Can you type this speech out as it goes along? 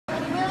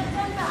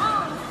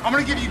I'm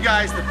gonna give you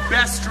guys the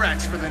best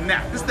stretch for the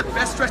neck. This is the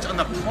best stretch on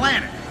the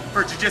planet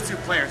for jiu-jitsu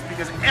players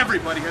because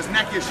everybody has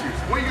neck issues.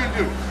 What you're gonna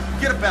do,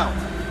 get a belt,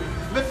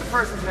 lift the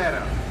person's head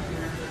up.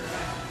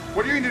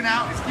 What you're gonna do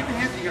now is keep your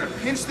hands, you're gonna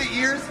pinch the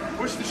ears,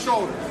 push the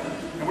shoulders.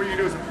 And what you're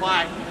gonna do is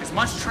apply as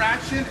much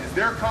traction as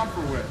they're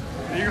comfortable with.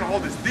 And you're gonna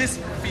hold this. This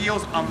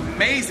feels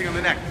amazing on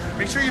the neck.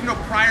 Make sure you have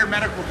no prior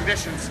medical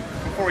conditions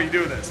before you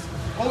do this.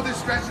 Hold this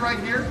stretch right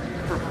here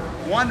for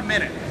 1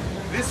 minute.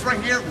 This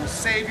right here will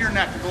save your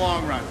neck in the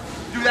long run.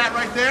 Do that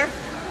right there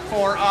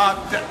for